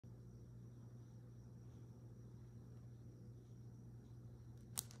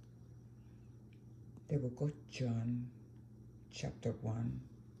The book of John, chapter 1,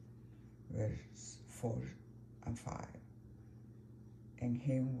 verse 4 and 5. In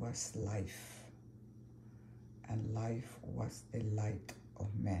him was life, and life was the light of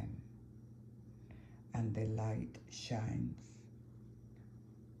men. And the light shines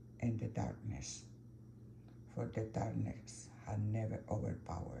in the darkness, for the darkness had never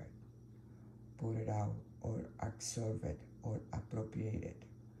overpowered, put it out, or absorbed it, or appropriated,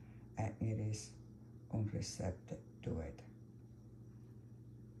 and it is unreceptive to it.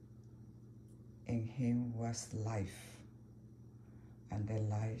 In him was life, and the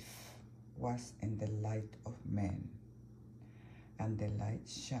life was in the light of men, and the light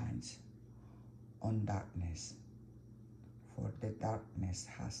shines on darkness, for the darkness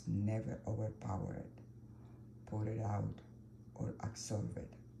has never overpowered, put it out, or absorbed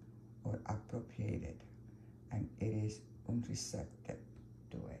it, or appropriated, and it is unreceptive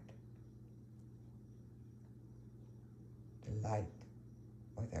to it. The light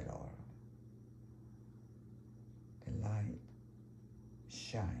of the Lord. The light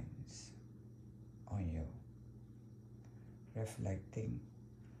shines on you, reflecting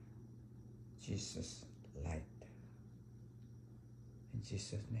Jesus' light. In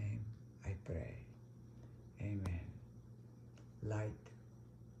Jesus' name I pray. Amen. Light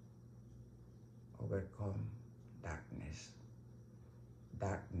overcome darkness.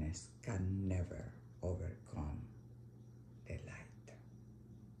 Darkness can never overcome